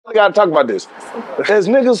gotta talk about this. There's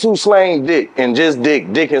niggas who slang dick and just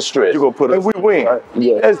dick and stress. You gonna put and we win. Right.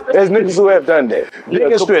 Yeah. There's niggas who have done that. Dick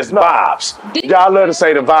and stress, vibes. Y'all let us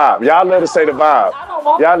say the vibe. Y'all let us say the vibe.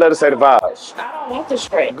 Y'all let us say the vibes. I don't want the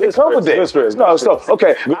stress. Good come with that. Stress. No, so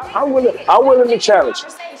okay. I'm willing to challenge.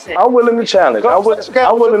 I'm willing to challenge.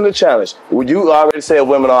 I'm willing to challenge. Well, you already said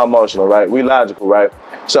women are emotional, right? We logical, right?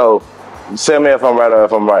 So, tell me if I'm right or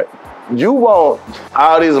if I'm right. You want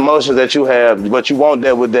all these emotions that you have, but you want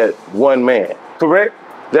that with that one man, correct?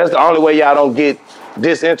 That's the only way y'all don't get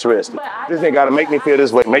disinterested. This ain't gotta make me feel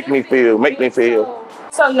this way, make me feel.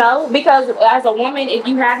 So no, because as a woman, if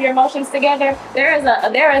you have your emotions together, there is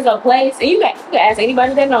a place, and you can ask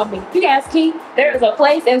anybody that knows me. You can ask Keith. There is a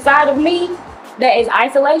place inside of me that is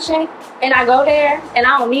isolation, and I go there, and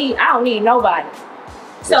I don't need nobody.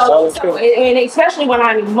 So and especially when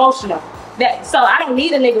I'm emotional. So I don't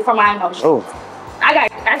need a nigga for my emotions. Oh. I got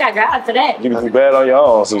God for that. You can be bad on your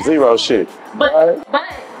own, some zero shit. But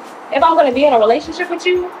if I'm gonna be in a relationship with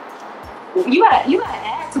you, you gotta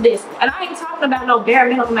add to this. And I ain't talking about no bare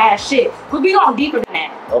minimum ass shit. We'll be going deeper than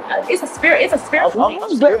that. Okay. It's a spiritual thing.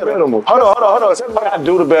 What's bare minimum? Hold on. Tell me how to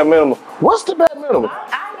do the bare minimum. What's the bare minimum?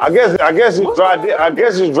 I guess you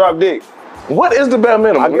drop dick. What is the bare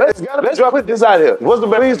minimum? Let's put this out here.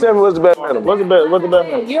 Please tell me what's the bare minimum. What's the bare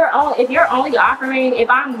minimum? If you're only offering, if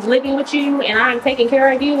I'm living with you and I'm taking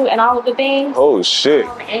care of you and all of the things. Oh shit.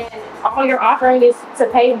 And all you're offering is to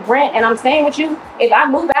pay rent and I'm staying with you. If I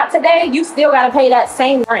move out today, you still gotta pay that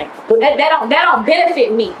same rent. That don't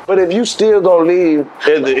benefit me. But if you still gonna leave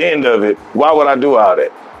at the end of it, why would I do all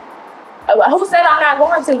that? Who said I'm not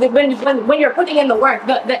going to? When you're putting in the work,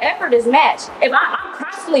 the effort is matched. If I'm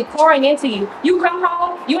constantly pouring into you, you come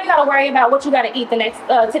home, you ain't gotta worry about what you gotta eat the next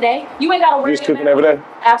today. You ain't gotta worry. You just cooking every day?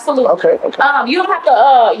 Absolutely. Okay. You don't have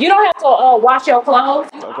to wash your clothes.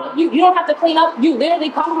 You don't have to clean up. You literally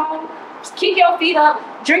come home, kick your feet up,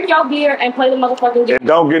 drink your beer, and play the motherfucking game. And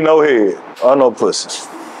don't get no head or no pussy.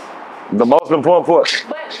 The most important part.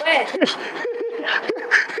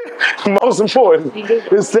 Most important.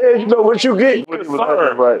 It said you know what you get. When he was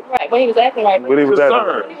acting right. Right, when he was acting right. When he was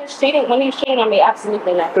cheating on me,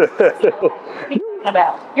 absolutely not. What are you talking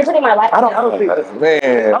about? You're putting my life. I don't think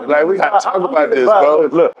man, like we gotta talk about this, bro.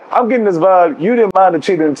 Look, I'm getting this vibe. You didn't mind the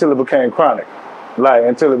cheating until it became chronic. Like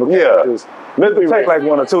until it became just let's take like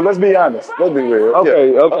one or two. Let's be honest. Let's be real.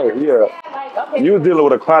 Okay, yeah. You dealing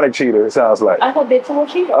with a chronic cheater, it sounds like. I'm a habitual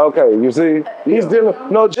cheater. Okay, you see? He's dealing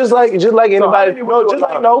just like anybody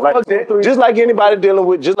just like anybody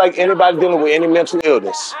dealing with any mental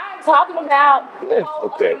illness. I'm talking about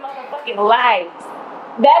motherfucking lives.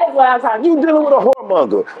 That is what I'm talking about. You dealing with a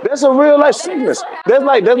whoremonger. That's a real life sickness. That's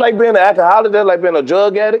like being an alcoholic, that's like being a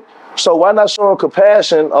drug addict. So why not show him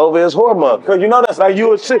compassion over his hormone? Because you know that's like you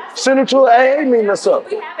would send him to an AA meeting or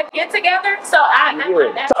something. We have a kid together, so I'm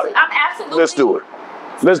absolutely. Let's do it.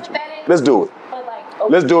 Let's do it.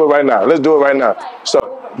 Let's do it right now. So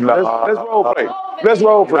let's role play. Let's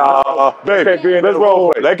role play. Baby, let's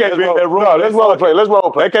role play. They can't be in that room. No, let's role play.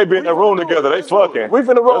 They can't be in that room together. They fucking. We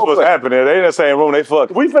finna role play. That's what's happening. They in the same room. They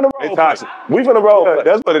fucking. We finna role play. We finna role play.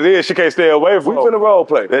 That's what it is. She can't stay away from. We finna role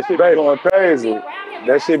play. That shit be going crazy.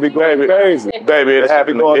 That shit be going crazy. Baby, it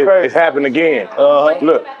happened again.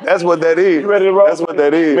 Look, that's what that is. You ready to roll? That's what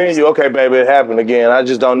that is. Me and you, okay, baby, it happened again. I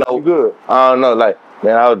just don't know. Good. I don't know. Like,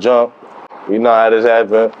 man, I was drunk. You know how this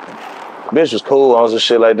happened. Bitch was cool on some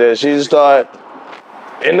shit like that. She just started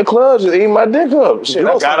in the club just eating my dick up. Shit,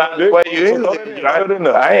 I got out of the way.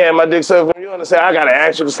 I had my dick sucked from you and I said, I gotta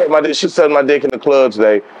ask you to suck my dick. She sucked my dick in the club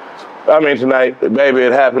today. Tonight, baby,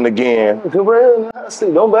 it happened again. I'm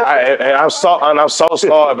so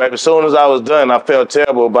sorry, baby. As soon as I was done, I felt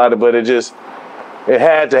terrible about it, but it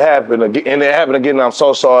had to happen again. And it happened again, and I'm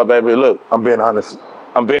so sorry, baby. Look, I'm being honest.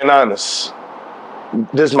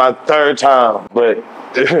 This is my third time, but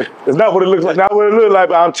it's not what it looks like. Not what it looks like,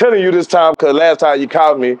 but I'm telling you this time, because last time you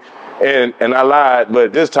caught me, and I lied,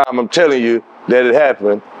 but this time I'm telling you that it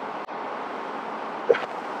happened.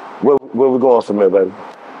 Where we going from here, baby?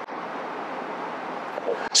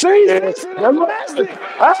 See, domestic.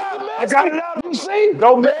 I got it out. You see,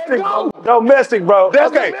 domestic, bro.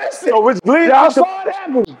 That's domestic. So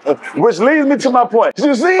which leads me to my point.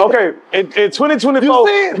 You see? Okay, in 2024,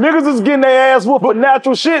 niggas is getting their ass whooped for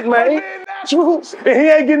natural shit, man. And he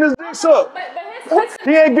ain't getting his dick sucked.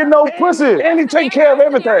 He ain't getting no pussy, and he take care of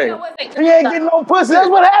everything. He ain't getting no pussy. That's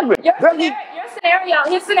what happened.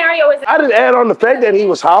 His scenario is. I didn't add on the fact that he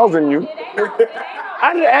was housing you.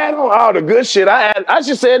 I didn't add on all the good shit. I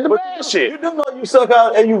just said the bad shit. You do know you suck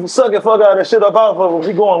out and you suck and fuck out and shit up off of them.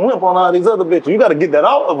 You going wimp on all these other bitches. You got to get that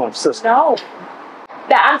off of them, sister. No.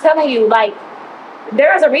 I'm telling you, like,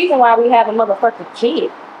 there is a reason why we have a motherfucking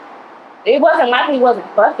kid. It wasn't like we wasn't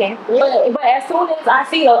fucking, but as soon as I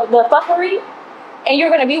see the fuckery, and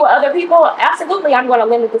you're gonna be with other people, absolutely, I'm gonna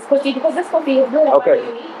limit this pussy because this pussy is good. Okay,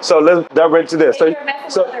 so let's direct to this. So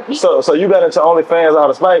you got into OnlyFans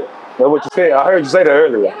out of spite? That's what you said. I heard you say that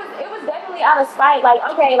earlier. It was definitely out of spite. Like,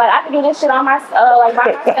 okay, like I can do this shit on my like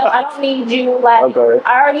by myself. I don't need you. Like, okay.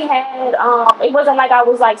 I already had. It wasn't like I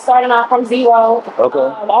was like starting off from zero. Okay.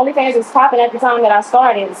 OnlyFans was popping at the time that I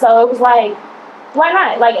started, so it was like, why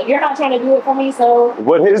not? Like, you're not trying to do it for me, so.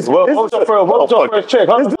 What was your first check?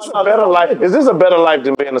 Is this a better life? Is this a better life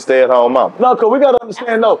than being a stay-at-home mom? No, because we got to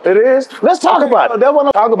understand, no. It is? Let's talk about it.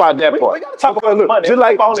 Talk about that part. We got to talk about the money. Just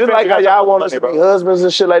like how y'all want us to be husbands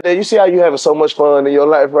and shit like that. You see how you having so much fun in your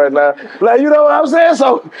life right now? Like, you know what I'm saying?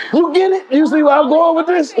 So, you get it? You see where I'm going with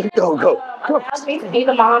this? Go. Allows me to be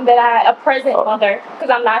the mom that a present mother, because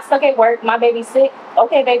I'm not stuck at work. My baby's sick.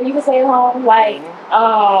 Okay, baby, you can stay at home. Like,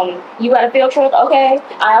 you got a field trip. Okay,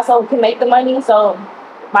 I also can make the money, so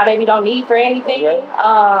my baby don't need for anything. Okay.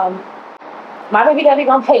 My baby doesn't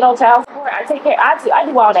gonna pay no child support. I take care. I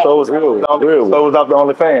do all that. So it's real. So it's up to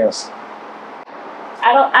OnlyFans.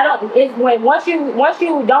 I don't. It's when once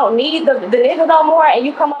you don't need the nigga no more, and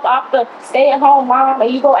you come up off the stay at home mom, and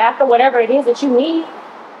you go after whatever it is that you need.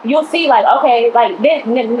 You'll see, like, okay, like this.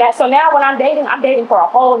 So now when I'm dating for a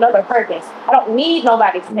whole nother purpose. I don't need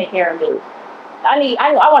nobody to take care of me.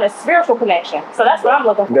 I want a spiritual connection. So that's what I'm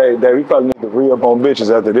looking for. Dave, we probably need to re-up on bitches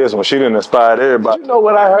after this one. She didn't inspire everybody. You know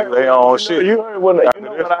what I heard? They own shit. You heard what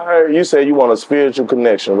I heard? You said you want a spiritual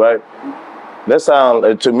connection, right? That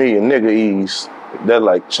sound to me a nigga-ese. That's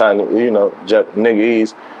like Chinese,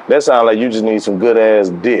 nigga-ese. That sound like you just need some good-ass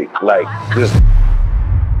dick. Like, just...